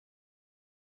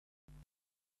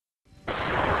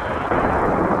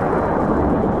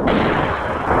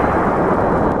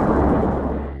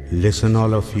Listen,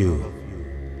 all of you.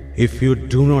 If you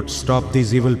do not stop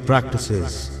these evil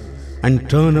practices and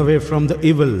turn away from the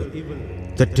evil,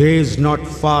 the day is not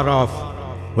far off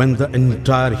when the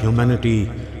entire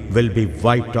humanity will be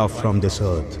wiped off from this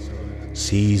earth.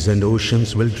 Seas and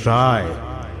oceans will dry.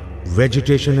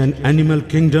 Vegetation and animal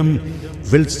kingdom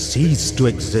will cease to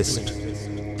exist.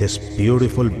 This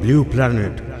beautiful blue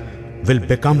planet will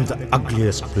become the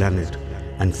ugliest planet,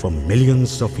 and for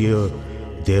millions of years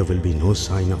there will be no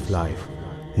sign of life.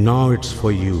 Now it's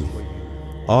for you,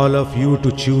 all of you,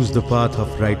 to choose the path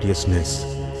of righteousness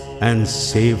and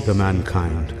save the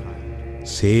mankind.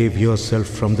 Save yourself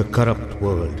from the corrupt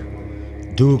world.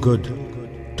 Do good,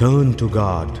 turn to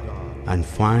God, and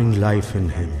find life in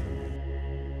Him.